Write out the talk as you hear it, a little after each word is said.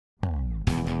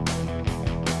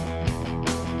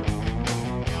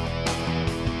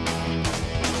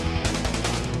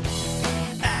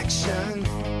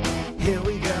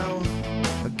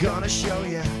Gonna show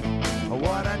you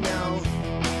what I know.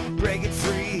 Break it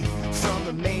free from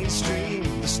the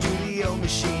mainstream, the studio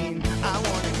machine. I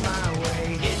want it my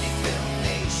way. Indie Film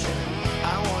Nation.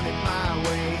 I want it my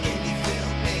way. Indie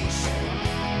Film Nation.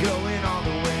 Going all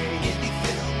the way. Indie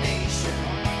Film Nation.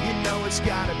 You know it's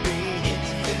gotta be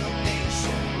Indie Film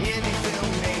Nation. Indie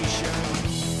Film Nation.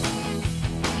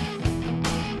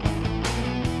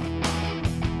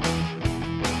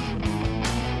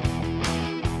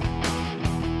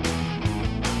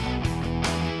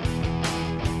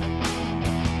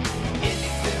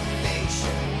 Indie Film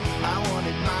Nation. I want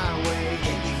it my way.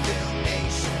 Indie Film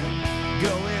Nation.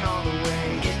 Going all the way.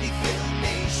 Indie Film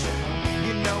Nation.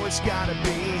 You know it's gotta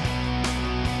be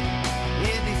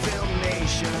Indie Film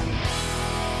Nation.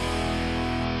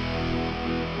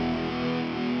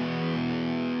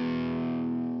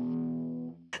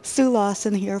 Sue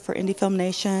Lawson here for Indie Film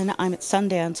Nation. I'm at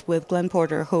Sundance with Glenn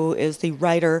Porter, who is the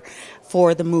writer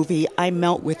for the movie I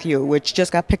Melt With You, which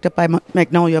just got picked up by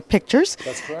Magnolia Pictures.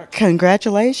 That's correct.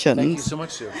 Congratulations. Thank you so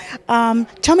much, Sue.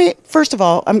 Tell me, first of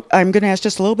all, I'm going to ask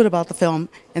just a little bit about the film,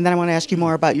 and then I want to ask you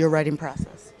more about your writing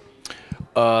process.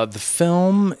 The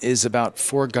film is about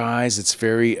four guys. It's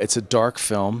a dark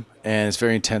film, and it's a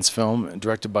very intense film,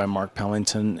 directed by Mark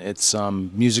Pellington. It's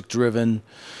music-driven.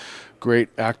 Great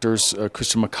actors,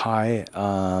 Christian McKay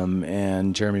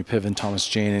and Jeremy Piven, Thomas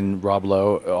Jane, and Rob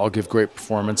Lowe all give great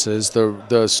performances.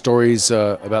 The story's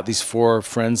about these four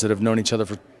friends that have known each other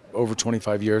for over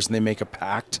 25 years, and they make a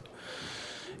pact.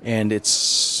 And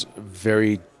it's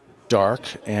very dark,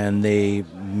 and they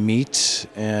meet,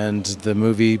 and the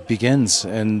movie begins.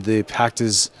 And the pact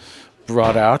is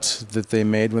brought out that they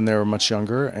made when they were much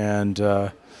younger, and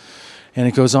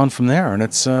it goes on from there, and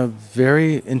it's a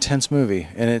very intense movie,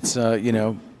 and it's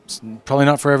it's probably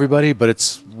not for everybody,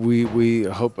 but we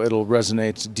hope it'll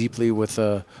resonate deeply with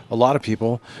a lot of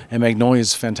people. And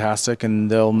Magnolia's fantastic, and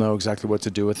they'll know exactly what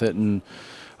to do with it, and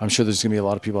I'm sure there's going to be a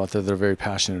lot of people out there that are very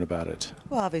passionate about it.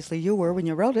 Well, obviously you were when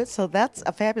you wrote it, so that's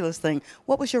a fabulous thing.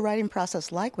 What was your writing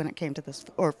process like when it came to this,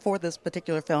 or for this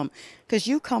particular film? Because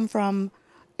you come from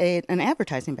an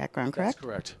advertising background, correct? That's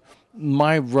correct.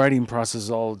 My writing process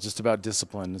is all just about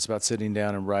discipline. It's about sitting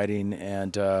down and writing,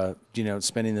 and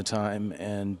spending the time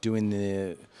and doing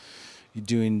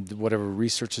whatever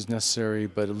research is necessary.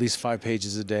 But at least 5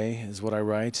 pages a day is what I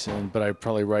write. But I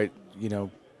probably write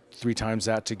 3 times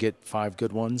that to get 5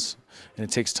 good ones, and it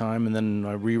takes time. And then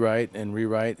I rewrite and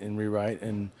rewrite and rewrite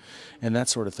and that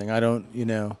sort of thing. I don't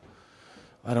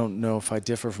know if I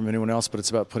differ from anyone else, but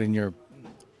it's about putting your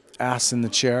ass in the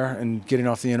chair and getting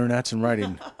off the internet and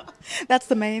writing. That's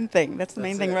the main thing. That's the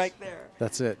main thing right there.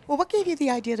 That's it. Well, what gave you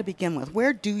the idea to begin with?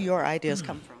 Where do your ideas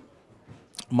come from?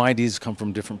 My ideas come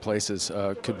from different places.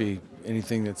 Could be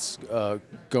anything that's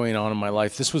going on in my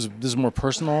life. This is more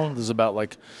personal. This is about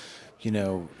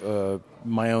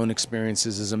my own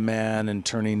experiences as a man and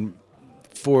turning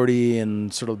 40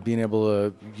 and sort of being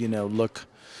able to look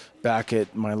back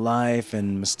at my life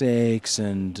and mistakes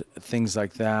and things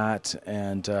like that,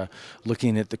 and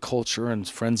looking at the culture and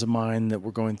friends of mine that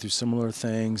were going through similar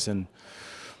things, and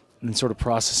sort of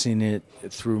processing it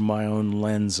through my own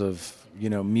lens of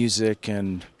music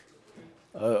and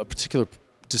a particular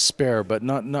despair, but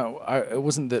it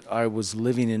wasn't that I was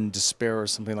living in despair or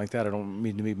something like that. I don't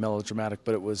mean to be melodramatic,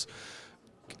 but it was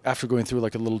after going through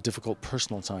like a little difficult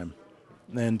personal time,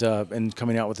 and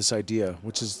coming out with this idea,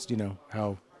 which is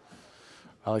how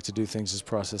I like to do things, is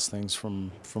process things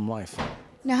from life.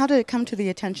 Now, how did it come to the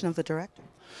attention of the director?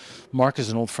 Mark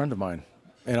is an old friend of mine,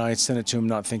 and I sent it to him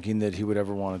not thinking that he would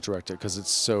ever want to direct it because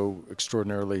it's so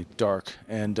extraordinarily dark,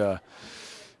 and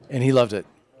he loved it.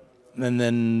 And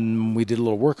then we did a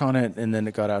little work on it, and then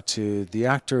it got out to the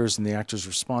actors, and the actors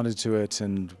responded to it,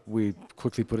 and we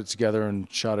quickly put it together and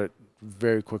shot it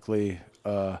very quickly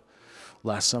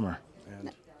last summer.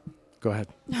 And go ahead.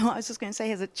 No, I was just going to say,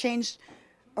 has it changed,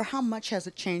 or how much has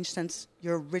it changed since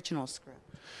your original script?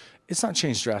 It's not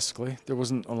changed drastically. There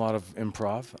wasn't a lot of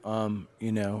improv.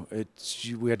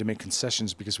 We had to make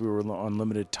concessions because we were on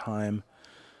limited time.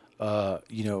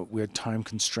 We had time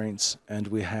constraints, and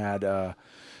we had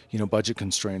budget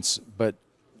constraints. But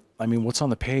I mean, what's on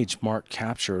the page, Mark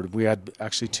captured. We had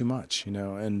actually too much,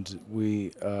 and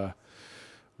we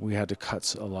had to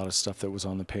cut a lot of stuff that was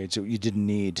on the page that you didn't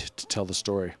need to tell the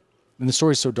story. And the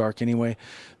story's so dark anyway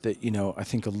that I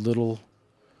think a little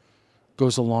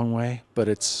goes a long way. But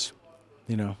it's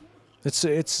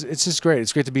just great.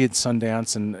 It's great to be at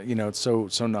Sundance, and it's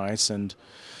so nice, and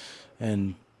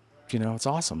it's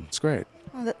awesome. It's great.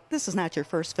 Well, this is not your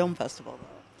first film festival, though.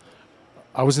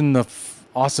 I was in the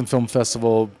Austin Film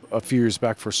Festival a few years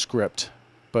back for script,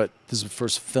 but this is the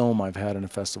first film I've had in a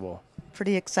festival.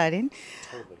 Pretty exciting.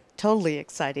 Totally. Totally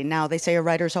exciting. Now, they say a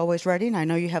writer's always writing. I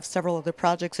know you have several other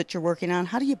projects that you're working on.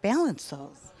 How do you balance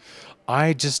those?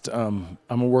 I just, I'm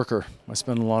a worker. I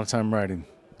spend a lot of time writing.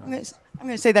 I'm going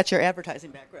to say that's your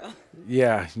advertising background.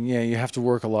 Yeah, you have to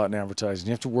work a lot in advertising.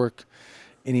 You have to work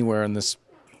anywhere in this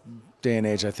day and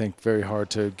age, I think, very hard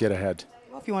to get ahead.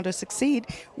 Well, if you want to succeed,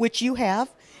 which you have,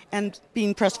 and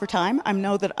being pressed for time, I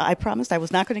know that I promised I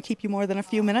was not going to keep you more than a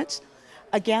few minutes.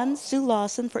 Again, Sue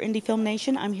Lawson for Indie Film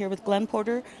Nation. I'm here with Glenn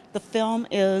Porter. The film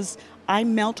is I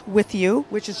Melt With You,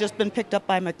 which has just been picked up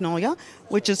by Magnolia,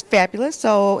 which is fabulous.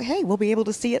 So, hey, we'll be able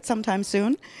to see it sometime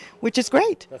soon, which is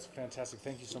great. That's fantastic.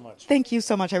 Thank you so much. Thank you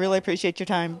so much. I really appreciate your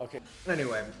time. Okay.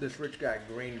 Anyway, this rich guy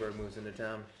Greenberg moves into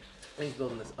town. And he's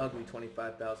building this ugly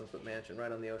 25,000-foot mansion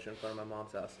right on the ocean in front of my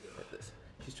mom's house. Like this.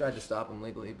 She's tried to stop him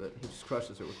legally, but he just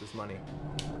crushes her with this money.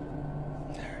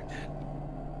 They're dead.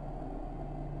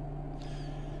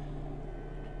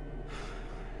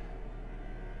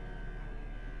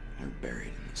 They're buried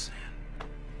in the sand.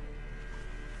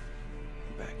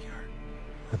 The backyard.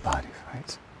 The body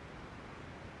fights.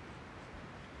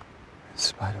 In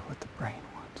spite of what the brain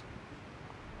wants.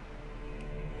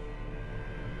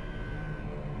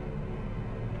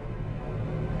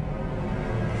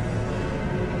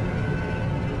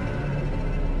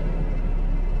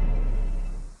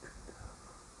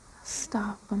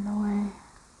 Stop on the way.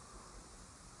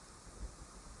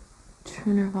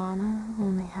 True nirvana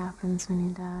only happens when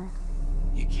you die.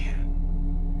 You can't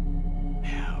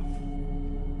have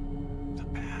the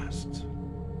past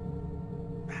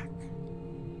back.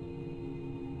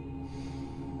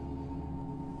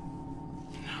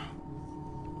 No.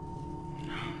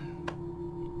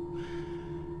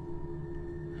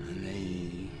 And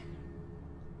they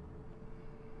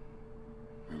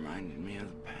reminded me of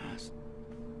the past.